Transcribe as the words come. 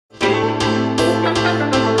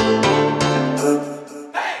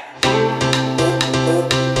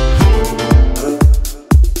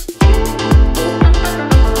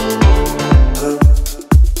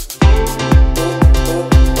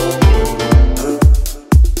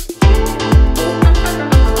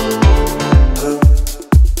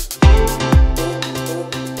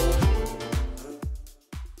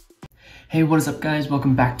Hey, what is up guys?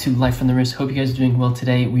 Welcome back to Life on the Wrist. Hope you guys are doing well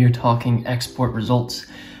today. We are talking export results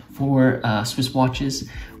for Swiss watches.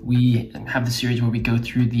 We have the series where we go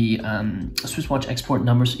through the Swiss watch export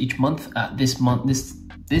numbers each month. This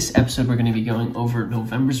episode we're going to be going over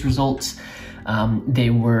November's results. They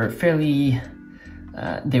were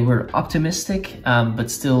optimistic, but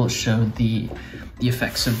still showed the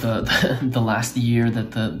effects of the last year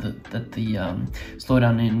that the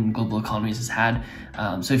slowdown in global economies has had.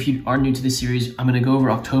 So if you are new to this series, I'm going to go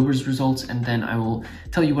over October's results, and then I will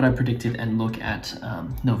tell you what I predicted and look at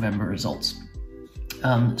November results.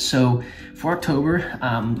 So for October,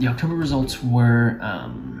 the October results were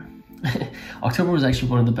October was actually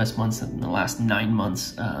one of the best months in the last 9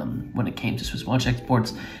 months when it came to Swiss watch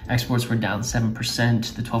exports. Exports were down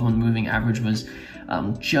 7%. The 12-month moving average was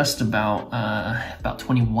just about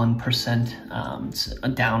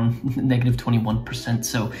 21%, down negative 21%.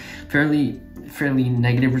 So fairly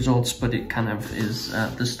negative results, but it kind of is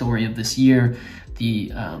the story of this year. The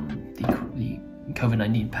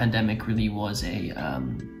COVID-19 pandemic really was a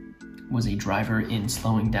driver in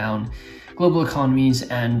slowing down global economies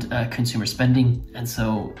and consumer spending, and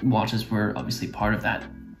so watches were obviously part of that.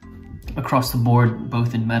 Across the board,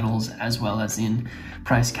 both in metals as well as in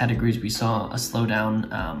price categories, we saw a slowdown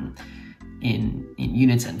in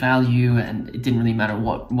units and value, and it didn't really matter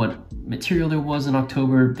what material there was in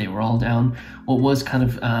October, they were all down. What was kind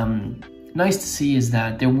of nice to see is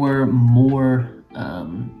that there were more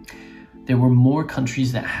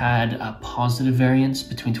countries that had a positive variance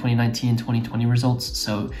between 2019 and 2020 results.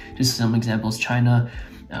 So just some examples: China,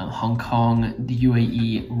 Hong Kong, the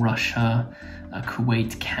UAE, Russia,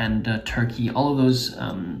 Kuwait, Canada, Turkey. All of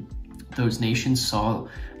those nations saw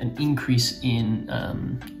an increase in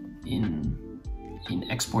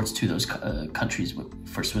exports to those countries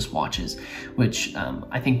for Swiss watches, which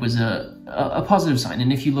I think was a positive sign.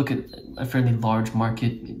 And if you look at a fairly large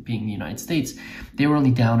market being the United States, they were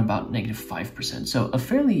only down about negative 5%. So a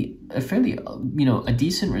fairly a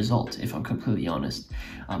decent result, if I'm completely honest.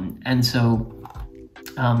 And so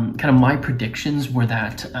kind of my predictions were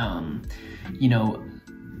that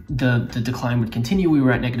the decline would continue. We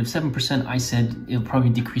were at negative 7%. I said it'll probably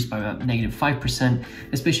decrease by about negative 5%,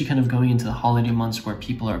 especially kind of going into the holiday months where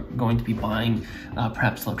people are going to be buying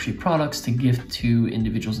perhaps luxury products to gift to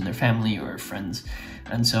individuals in their family or friends.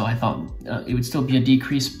 And so I thought it would still be a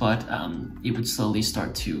decrease, but it would slowly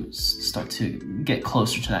start to get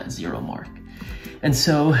closer to that zero mark. And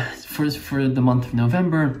so for the month of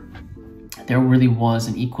November, there really was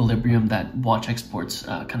an equilibrium that watch exports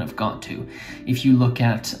kind of got to. If you look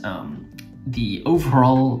at the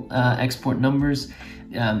overall export numbers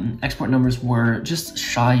were just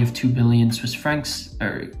shy of 2 billion Swiss francs,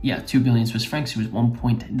 2 billion Swiss francs. It was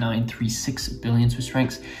 1.936 billion Swiss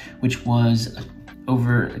francs, which was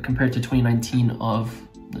compared to 2019 of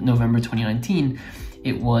November 2019,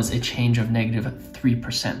 it was a change of negative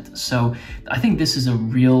 3%. So I think this is a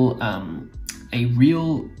real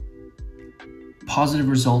positive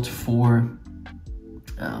result for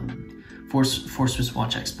Swiss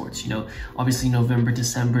watch exports. Obviously November,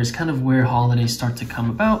 December is kind of where holidays start to come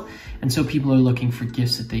about, and so people are looking for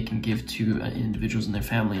gifts that they can give to individuals in their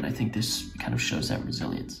family, and I think this kind of shows that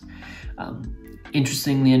resilience.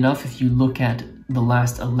 Interestingly enough, if you look at the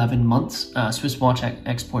last 11 months, Swiss watch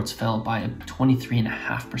exports fell by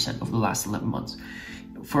 23.5% over the last 11 months.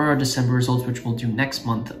 For our December results, which we'll do next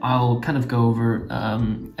month, I'll kind of go over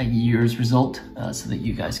a year's result so that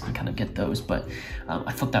you guys can kind of get those. But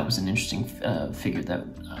I thought that was an interesting figure that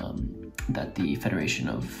the Federation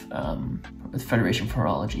for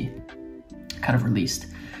Horology kind of released.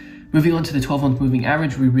 Moving on to the 12-month moving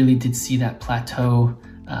average, we really did see that plateau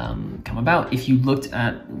come about. If you looked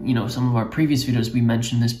at some of our previous videos, we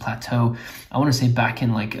mentioned this plateau. I want to say back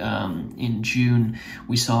in in June,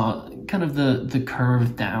 we saw kind of the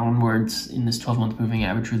curve downwards in this 12-month moving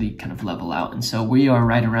average really kind of level out, and so we are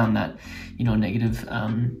right around that negative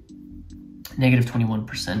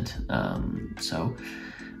 21%. So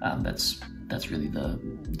that's really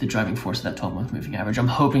the driving force of that 12-month moving average. I'm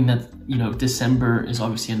hoping that December is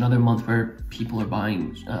obviously another month where people are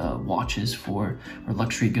buying watches or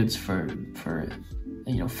luxury goods for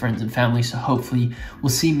friends and family. So hopefully we'll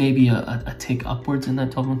see maybe a tick upwards in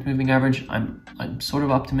that 12-month moving average. I'm sort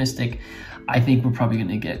of optimistic. I think we're probably going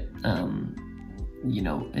to get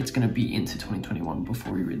it's going to be into 2021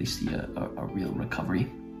 before we really see a real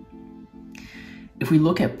recovery. If we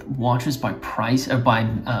look at watches by price or by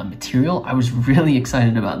material, I was really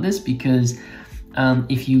excited about this because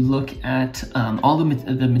if you look at all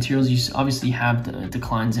the materials, you obviously have the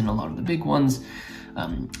declines in a lot of the big ones.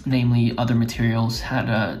 namely other materials had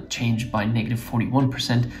a change by negative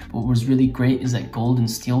 41%. But what was really great is that gold and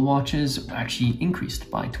steel watches actually increased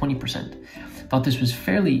by 20%. Thought this was a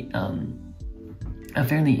fairly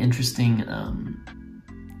interesting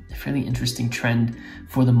trend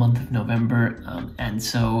for the month of November. And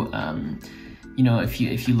so, you know, if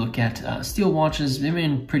you look at steel watches, they've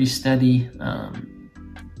been pretty steady.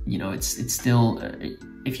 You know, it's still,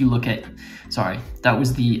 if you look at, sorry, that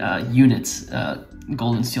was the units,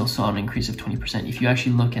 gold and steel saw an increase of 20%. If you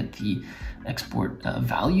actually look at the export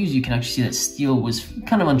values, you can actually see that steel was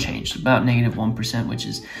kind of unchanged, about negative 1%, which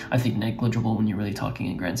is, I think, negligible when you're really talking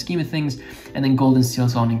in grand scheme of things. And then gold and steel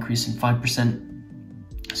saw an increase in 5%.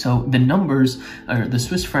 So the numbers, or the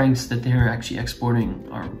Swiss francs that they're actually exporting,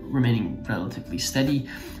 are remaining relatively steady.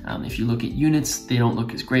 If you look at units, they don't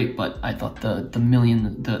look as great, but I thought the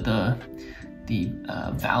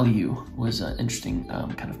value was an interesting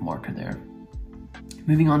kind of marker there.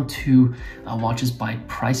 Moving on to watches by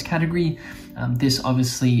price category. This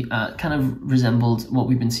obviously kind of resembled what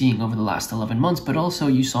we've been seeing over the last 11 months, but also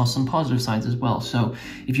you saw some positive signs as well. So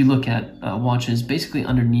if you look at watches basically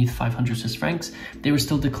underneath 500 Swiss francs, they were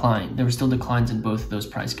still declined. There were still declines in both of those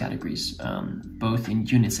price categories, both in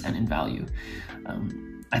units and in value.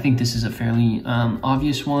 I think this is a fairly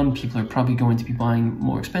obvious one. People are probably going to be buying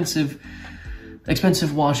more expensive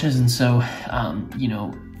watches, and so you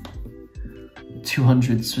know,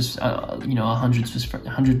 200 Swiss, you know, 100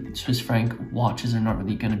 Swiss franc watches are not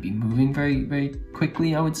really going to be moving very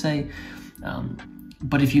quickly, I would say.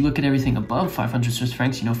 But if you look at everything above 500 Swiss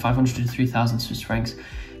francs, you know, 500 to 3,000 Swiss francs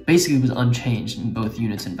basically was unchanged in both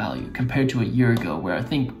units and value compared to a year ago, where I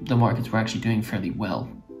think the markets were actually doing fairly well,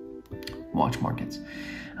 watch markets.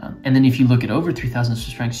 And then if you look at over 3,000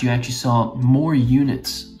 Swiss francs, you actually saw more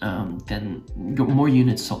units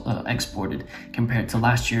exported compared to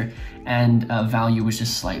last year, and value was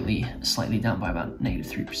just slightly down by about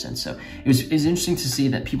negative 3%. So it's interesting to see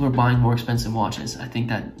that people are buying more expensive watches. I think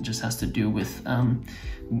that just has to do with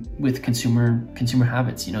consumer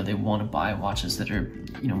habits. You know, they want to buy watches that are,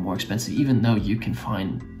 you know, more expensive, even though you can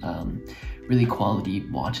find really quality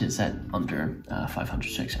watches at under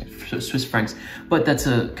 500 Swiss francs. But that's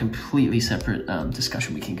a completely separate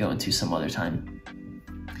discussion we can go into some other time.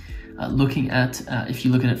 Looking at, if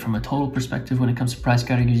you look at it from a total perspective, when it comes to price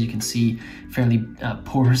categories, you can see fairly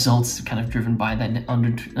poor results, kind of driven by that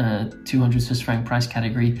under 200 Swiss franc price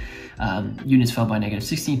category. Units fell by negative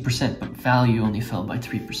 16%, but value only fell by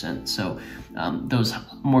 3%. So those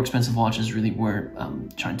more expensive watches really were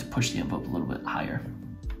trying to push the envelope a little bit higher.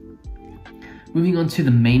 Moving on to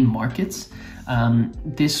the main markets,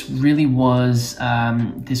 this really was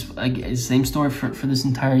same story for this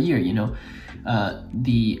entire year. You know,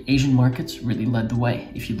 the Asian markets really led the way.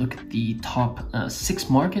 If you look at the top 6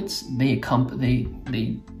 markets, they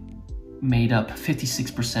made up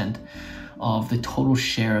 56% of the total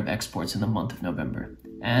share of exports in the month of November.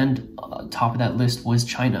 And top of that list was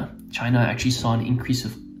China. China actually saw an increase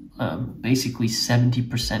of basically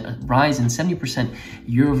 70%, a rise in 70%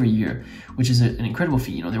 year over year, which is an incredible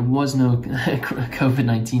feat. You know, there was no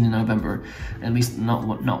COVID-19 in November, at least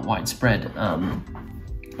not widespread.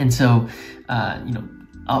 And so, you know,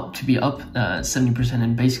 to be up 70%,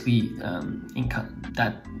 and basically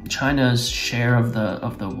that China's share of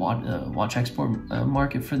the watch export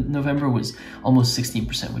market for November was almost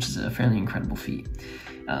 16%, which is a fairly incredible feat.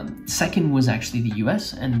 Second was actually the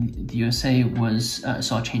US, and the USA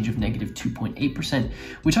saw a change of negative 2.8%,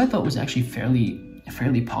 which I thought was actually fairly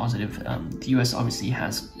positive. The US obviously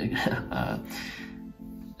has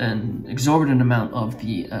an exorbitant amount of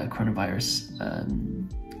the coronavirus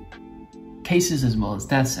cases as well as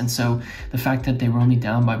deaths, and so the fact that they were only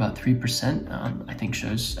down by about 3%, I think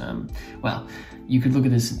shows, well, you could look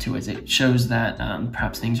at this in 2 ways. It shows that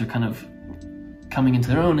perhaps things are kind of coming into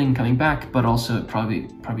their own and coming back, but also it probably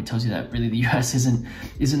tells you that really the US isn't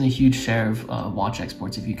a huge share of watch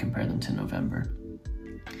exports if you compare them to November.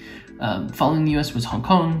 Following the US was Hong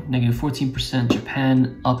Kong, negative 14%,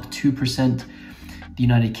 Japan up 2%, the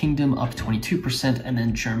United Kingdom up 22%, and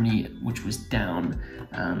then Germany, which was down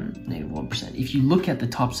negative 1%. If you look at the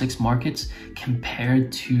top 6 markets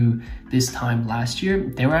compared to this time last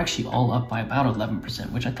year, they were actually all up by about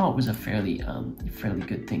 11%, which I thought was a fairly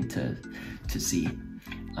good thing to see.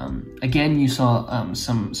 Again, you saw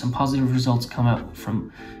some positive results come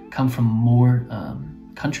from more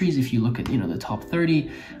countries. If you look at, you know, the top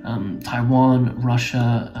 30, Taiwan,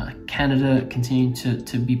 Russia, Canada continuing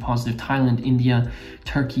to be positive, Thailand, India,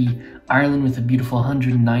 Turkey, Ireland with a beautiful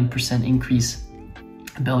 109% increase,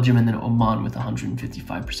 Belgium, and then Oman with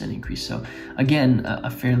 155% increase. So again,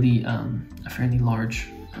 a fairly large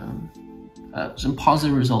some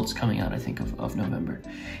positive results coming out, I think, of November.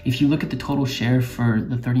 If you look at the total share for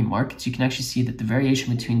the 30 markets, you can actually see that the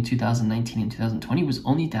variation between 2019 and 2020 was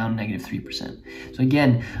only down -3%. So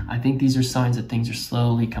again, I think these are signs that things are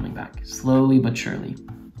slowly coming back, slowly but surely.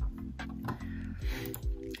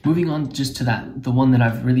 Moving on just to that, the one that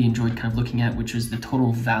I've really enjoyed kind of looking at, which is the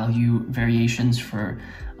total value variations for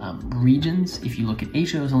regions. If you look at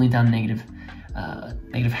Asia, it was only down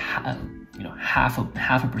half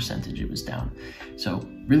a percentage. It was down, so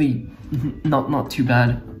really not too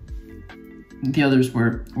bad. The others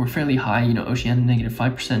were fairly high. Oceania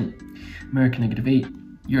 -5%, America -8%,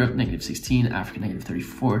 Europe -16%, Africa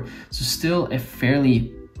 -34%. So still a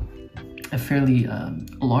fairly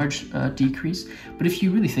large decrease. But if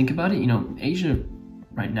you really think about it, Asia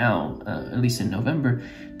right now, at least in November,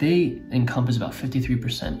 they encompass about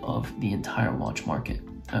 53% of the entire watch market,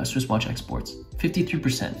 Swiss watch exports,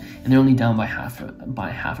 53%, and they're only down by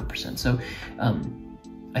half a percent. So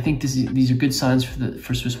I think these are good signs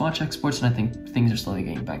for Swiss watch exports, and I think things are slowly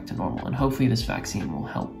getting back to normal, and hopefully this vaccine will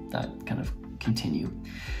help that kind of continue.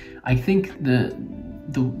 I think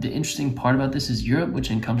the interesting part about this is Europe, which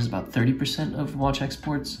encompasses about 30% of watch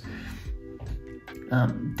exports.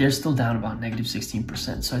 They're still down about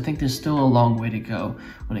 -16%. So I think there's still a long way to go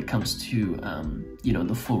when it comes to,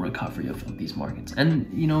 the full recovery of these markets. And,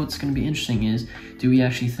 what's going to be interesting is, do we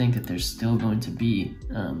actually think that there's still going to be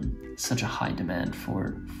such a high demand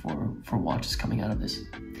for watches coming out of this?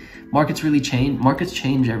 Markets really change. Markets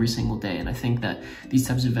change every single day. And I think that these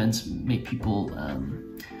types of events make people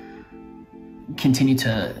continue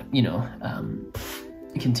to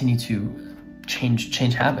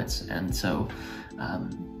change habits. And so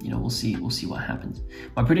we'll see what happens.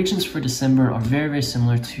 My predictions for December are very, very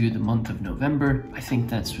similar to the month of November. I think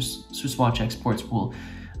that Swiss watch exports will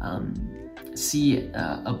see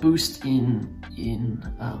a boost in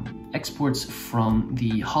exports from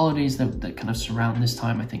the holidays that kind of surround this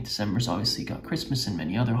time. I think December's obviously got Christmas and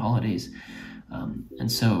many other holidays,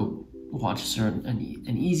 and so watches are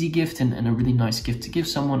an easy gift and a really nice gift to give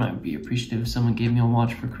someone. I would be appreciative if someone gave me a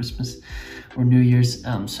watch for Christmas or New Year's.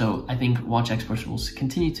 So I think watch exports will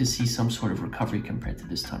continue to see some sort of recovery compared to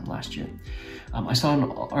this time last year. I saw an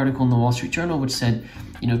article in the Wall Street Journal which said,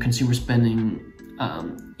 consumer spending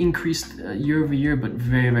increased year over year, but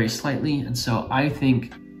very, very slightly. And so I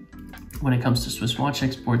think when it comes to Swiss watch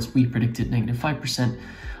exports, we predicted -5%.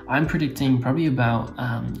 I'm predicting probably about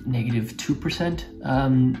 -2%.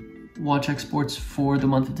 Watch exports for the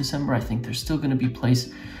month of December. I think there's still going to be place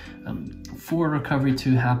for recovery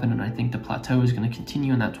to happen, and I think the plateau is going to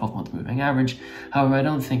continue in that 12-month moving average. However, I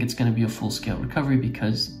don't think it's going to be a full-scale recovery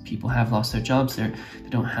because people have lost their jobs there. They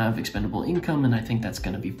don't have expendable income, and I think that's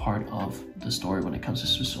going to be part of the story when it comes to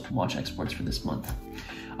Swiss watch exports for this month.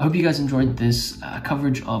 I hope you guys enjoyed this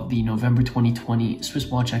coverage of the November 2020 Swiss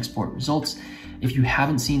watch export results. If you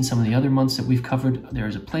haven't seen some of the other months that we've covered, there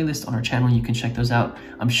is a playlist on our channel. You can check those out.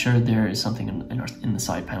 I'm sure there is something in the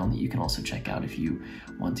side panel that you can also check out if you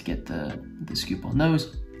want to get the scoop on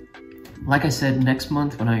those. Like I said, next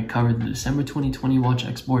month when I cover the December 2020 watch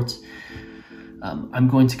exports, I'm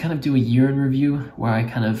going to kind of do a year in review where I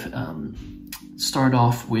kind of start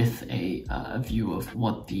off with a view of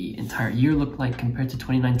what the entire year looked like compared to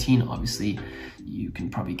 2019. Obviously, you can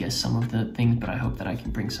probably guess some of the things, but I hope that I can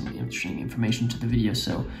bring some interesting information to the video.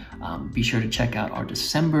 So be sure to check out our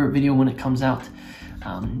December video when it comes out.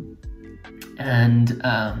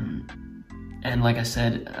 And like I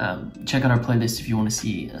said, check out our playlist if you want to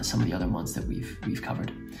see some of the other months that we've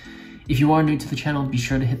covered. If you are new to the channel, be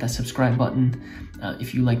sure to hit that subscribe button.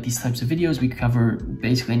 If you like these types of videos, we cover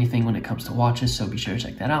basically anything when it comes to watches, so be sure to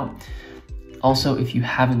check that out. Also, if you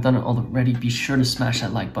haven't done it already, be sure to smash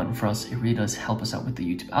that like button for us. It really does help us out with the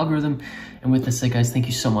YouTube algorithm. And with that said, guys, thank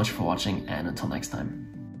you so much for watching, and until next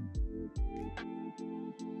time.